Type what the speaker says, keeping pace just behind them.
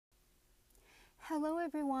Hello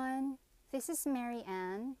everyone, this is Mary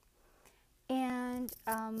Ann, and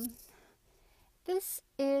this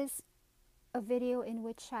is a video in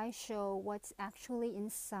which I show what's actually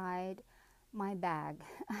inside my bag.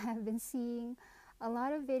 I have been seeing a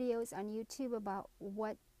lot of videos on YouTube about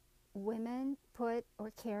what women put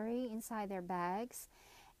or carry inside their bags,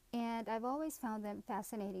 and I've always found them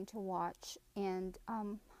fascinating to watch, and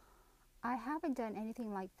I haven't done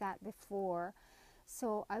anything like that before.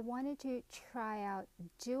 So I wanted to try out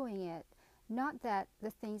doing it. Not that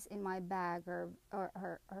the things in my bag are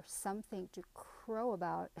something to crow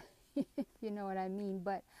about, if you know what I mean,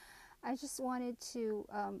 but I just wanted to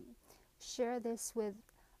share this with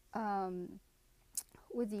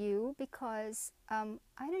you because I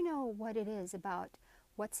don't know what it is about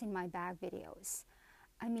what's in my bag videos.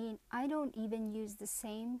 I mean, I don't even use the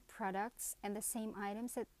same products and the same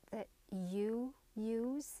items that you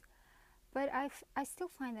use, but I still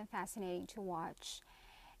find them fascinating to watch.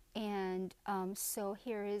 And so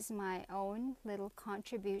here is my own little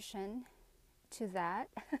contribution to that.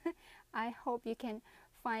 I hope you can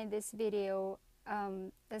find this video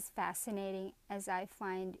as fascinating as I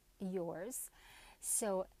find yours.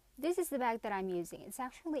 So this is the bag that I'm using. It's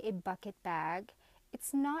actually a bucket bag.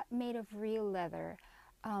 It's not made of real leather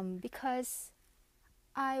because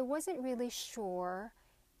I wasn't really sure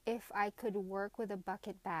if I could work with a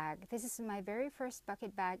bucket bag. This is my very first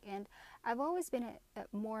bucket bag, and I've always been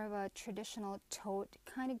more of a traditional tote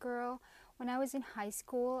kind of girl. When I was in high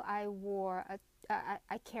school, I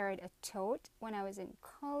carried a tote. When I was in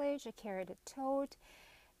college, I carried a tote.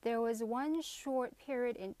 There was one short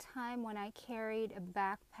period in time when I carried a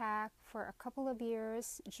backpack for a couple of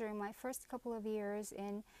years during my first couple of years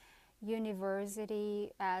in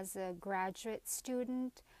university as a graduate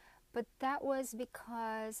student. But that was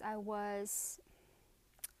because I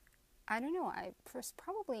don't know, I was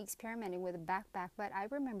probably experimenting with a backpack, but I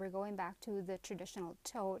remember going back to the traditional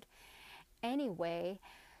tote anyway.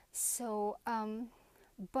 So,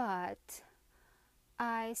 but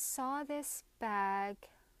I saw this bag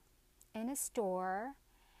in a store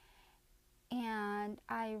and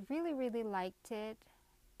I really, really liked it.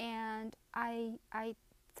 And I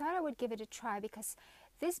thought I would give it a try because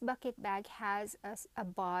this bucket bag has a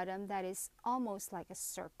bottom that is almost like a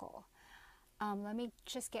circle. Let me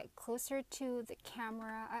just get closer to the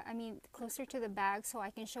camera, I mean closer to the bag so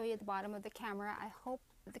I can show you the bottom of the camera. I hope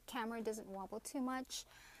the camera doesn't wobble too much.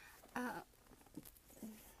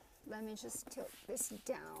 Let me just tilt this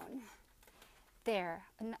down. There,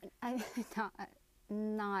 I'm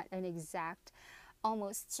not an exact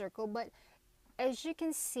almost circle, but as you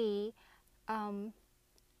can see,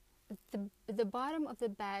 the bottom of the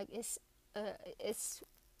bag is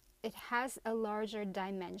it has a larger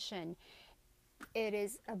dimension. It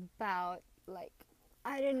is about, like,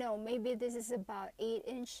 I don't know, maybe this is about 8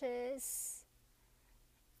 inches.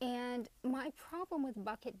 And my problem with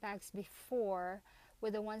bucket bags before,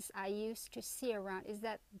 with the ones I used to see around, is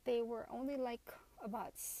that they were only like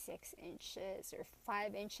about 6 inches or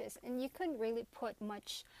 5 inches, and you couldn't really put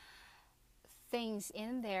much things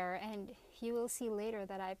in there. And you will see later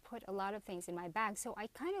that I put a lot of things in my bag, so I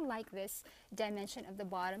kind of like this dimension of the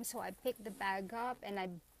bottom. So I picked the bag up and I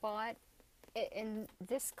bought it in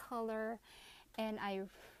this color, and I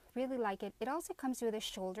really like it. It also comes with a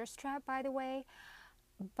shoulder strap, by the way,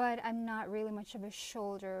 but I'm not really much of a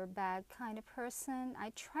shoulder bag kind of person.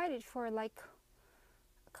 I tried it for like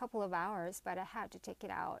a couple of hours, but I had to take it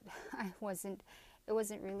out. It wasn't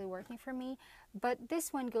really working for me. But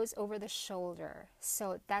this one goes over the shoulder,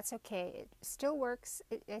 so that's okay. It still works.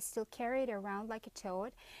 I still carry it around like a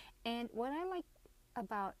tote. And what I like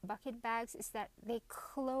about bucket bags is that they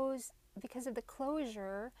close. Because of the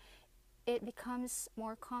closure, it becomes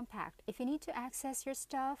more compact. If you need to access your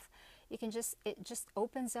stuff, you can it just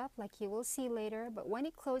opens up, like you will see later. But when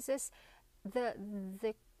it closes, the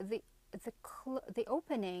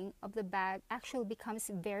opening of the bag actually becomes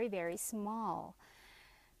very, very small.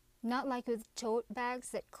 Not like with tote bags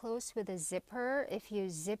that close with a zipper. If you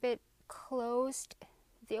zip it closed,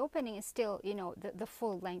 the opening is still, you know, the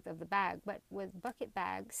full length of the bag. But with bucket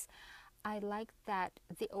bags, I like that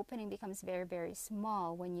the opening becomes very, very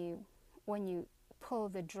small when you pull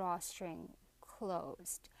the drawstring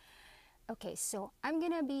closed. Okay, so I'm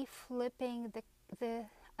gonna be flipping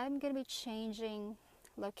I'm gonna be changing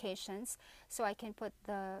locations so I can put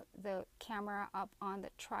the camera up on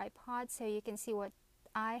the tripod so you can see what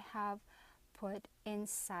I have put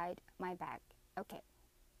inside my bag.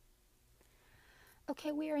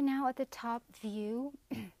 Okay, we are now at the top view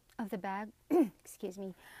of the bag. Excuse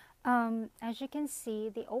me. As you can see,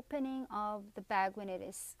 the opening of the bag when it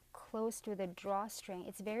is close to the drawstring.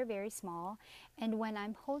 It's very, very small. And when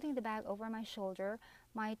I'm holding the bag over my shoulder,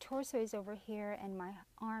 my torso is over here and my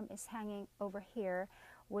arm is hanging over here,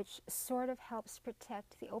 which sort of helps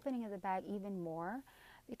protect the opening of the bag even more,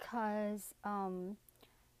 because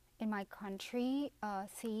in my country,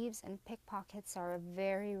 thieves and pickpockets are a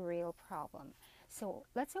very real problem. So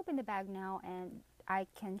let's open the bag now and I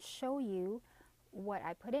can show you what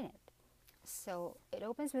I put in it. So it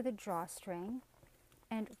opens with a drawstring,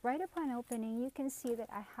 and right upon opening you can see that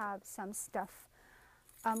I have some stuff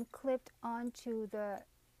clipped onto the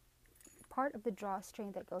part of the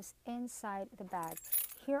drawstring that goes inside the bag.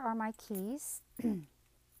 Here are my keys.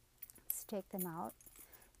 Let's take them out.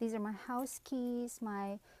 These are my house keys,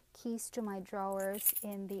 my keys to my drawers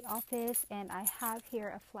in the office, and I have here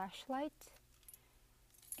a flashlight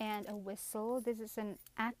and a whistle. This is an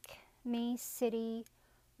Acme City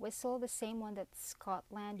whistle, the same one that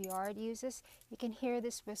Scotland Yard uses. You can hear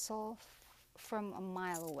this whistle from a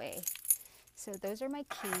mile away. So those are my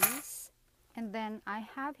keys. And then I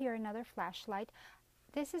have here another flashlight.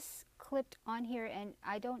 This is clipped on here and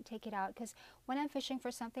I don't take it out because when I'm fishing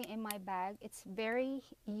for something in my bag, it's very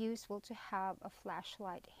useful to have a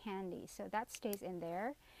flashlight handy. So that stays in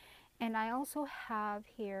there. And I also have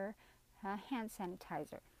here hand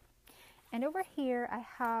sanitizer. And over here I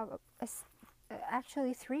have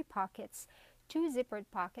actually 3 pockets, 2 zippered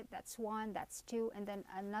pocket, that's 1, that's 2, and then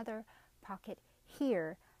another pocket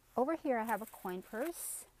here. Over here I have a coin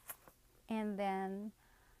purse, and then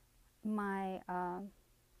my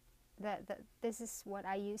this is what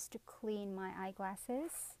I use to clean my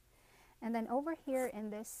eyeglasses. And then over here in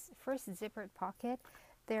this first zippered pocket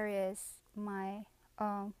there is my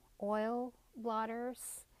oil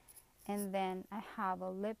blotters, and then I have a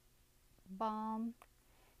lip balm,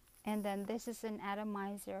 and then this is an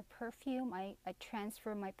atomizer perfume. I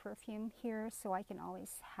transfer my perfume here so I can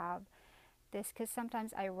always have this, because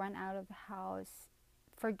sometimes I run out of the house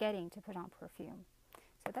forgetting to put on perfume.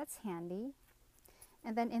 So that's handy.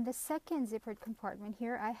 And then in the second zippered compartment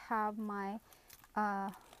here I have my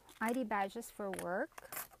ID badges for work,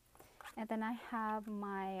 and then I have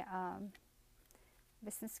my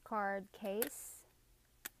business card case,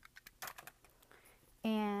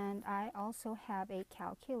 and I also have a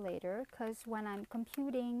calculator because when I'm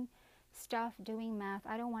computing stuff, doing math,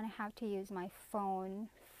 I don't want to have to use my phone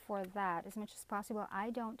for that as much as possible. I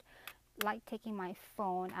don't like taking my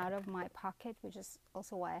phone out of my pocket, which is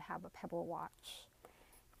also why I have a Pebble watch.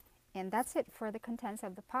 And that's it for the contents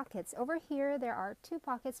of the pockets. Over here there are 2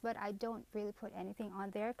 pockets, but I don't really put anything on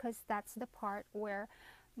there because that's the part where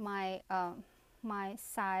my my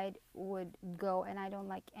side would go, and I don't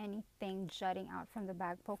like anything jutting out from the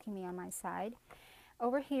bag poking me on my side.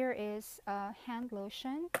 Over here is hand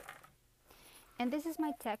lotion, and this is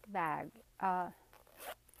my tech bag.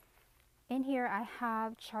 In here I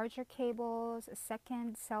have charger cables, a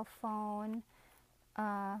second cell phone.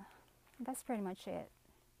 That's pretty much it.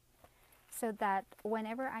 So that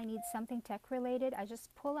whenever I need something tech related, I just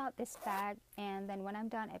pull out this bag, and then when I'm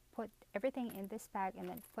done I put everything in this bag and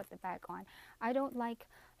then put the bag on. I don't like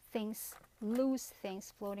things, loose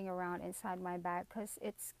things floating around inside my bag because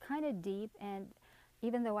it's kind of deep, and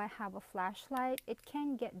even though I have a flashlight, it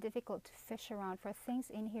can get difficult to fish around for things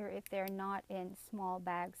in here if they're not in small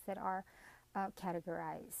bags that are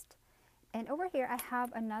categorized. And over here I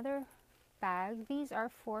have another bag. These are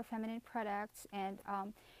for feminine products and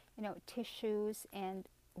you know, tissues and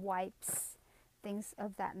wipes, things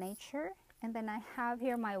of that nature. And then I have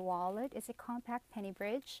here my wallet. It's a compact penny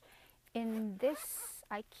bridge. In this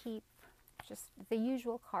I keep just the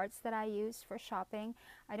usual cards that I use for shopping.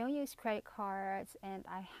 I don't use credit cards, and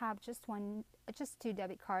I have just 2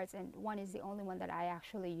 debit cards, and one is the only one that I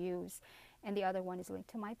actually use, and the other one is linked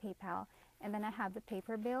to my PayPal. And then I have the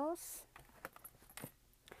paper bills.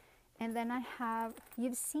 And then I have,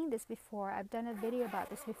 you've seen this before, I've done a video about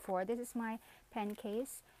this before. This is my pen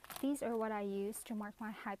case. These are what I use to mark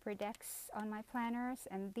my hyperdex on my planners,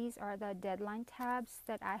 and these are the deadline tabs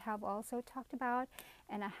that I have also talked about.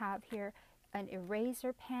 And I have here an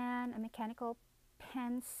eraser pen, a mechanical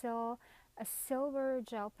pencil, a silver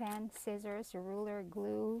gel pen, scissors, a ruler,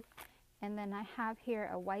 glue, and then I have here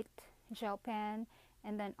a white gel pen,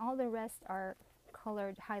 and then all the rest are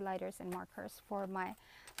colored highlighters and markers for my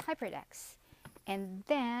hyperdex. And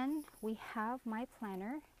then we have my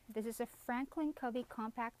planner. This is a Franklin Covey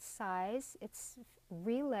compact size. It's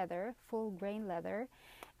real leather, full grain leather,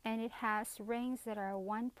 and it has rings that are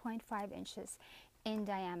 1.5 inches in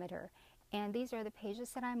diameter. And these are the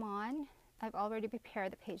pages that I'm on. I've already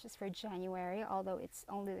prepared the pages for January, although it's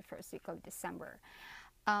only the first week of December.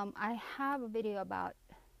 I have a video about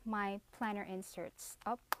my planner inserts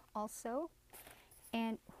up also.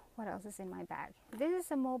 And what else is in my bag? This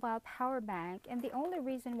is a mobile power bank, and the only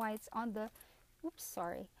reason why it's on the oops,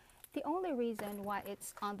 sorry. The only reason why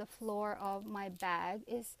it's on the floor of my bag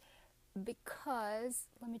is because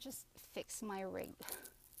let me just fix my rig.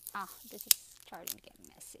 This is starting to get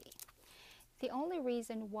messy. The only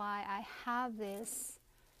reason why I have this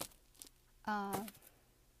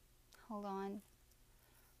hold on.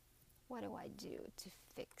 What do I do to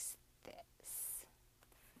fix this?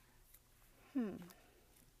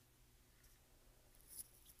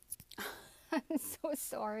 I'm so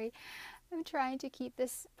sorry. I'm trying to keep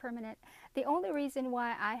this permanent. The only reason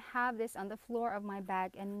why I have this on the floor of my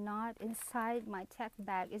bag and not inside my tech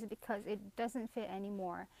bag is because it doesn't fit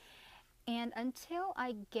anymore. And until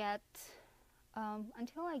I get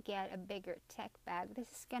a bigger tech bag, this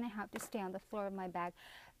is gonna have to stay on the floor of my bag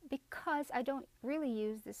because I don't really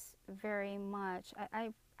use this very much.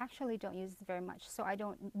 I actually don't use it very much, so I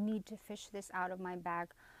don't need to fish this out of my bag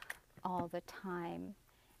all the time.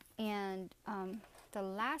 And the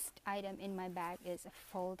last item in my bag is a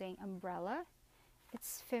folding umbrella.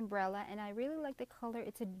 It's Fimbrella, and I really like the color.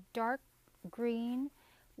 It's a dark green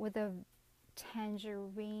with a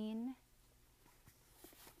tangerine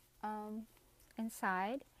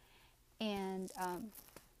inside, and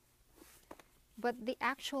but the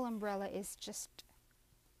actual umbrella is just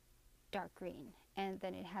dark green, and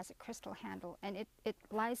then it has a crystal handle, and it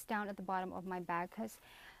lies down at the bottom of my bag because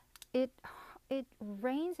it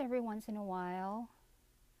rains every once in a while,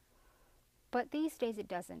 but these days it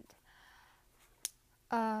doesn't.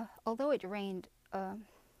 Although it rained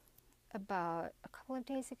about a couple of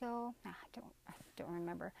days ago, I don't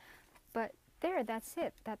remember, but there, that's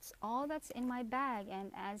it. That's all that's in my bag,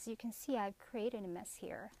 and as you can see, I've created a mess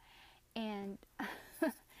here, and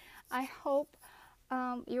I hope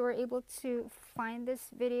you were able to find this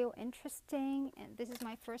video interesting. And this is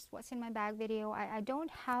my first what's in my bag video. I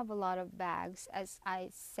don't have a lot of bags, as I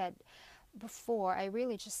said before. I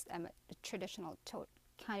really just am a traditional tote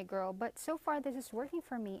kind of girl, but so far this is working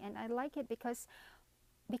for me, and I like it because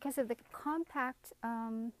of the compact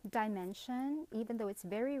dimension. Even though it's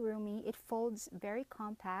very roomy, it folds very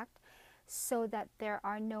compact so that there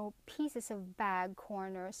are no pieces of bag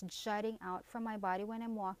corners jutting out from my body when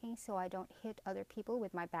I'm walking, so I don't hit other people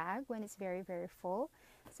with my bag when it's very, very full.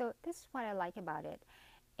 So this is what I like about it.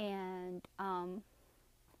 And I'm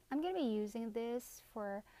going to be using this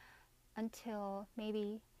for until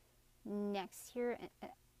maybe next year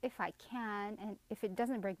if I can, and if it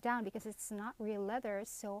doesn't break down, because it's not real leather,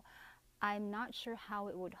 so I'm not sure how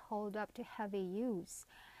it would hold up to heavy use.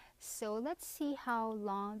 So let's see how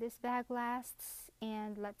long this bag lasts,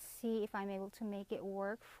 and let's see if I'm able to make it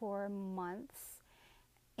work for months.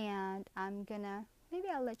 And maybe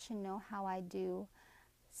I'll let you know how I do.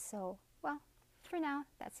 So, well, for now,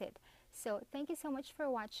 that's it. So thank you so much for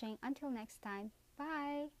watching. Until next time, bye.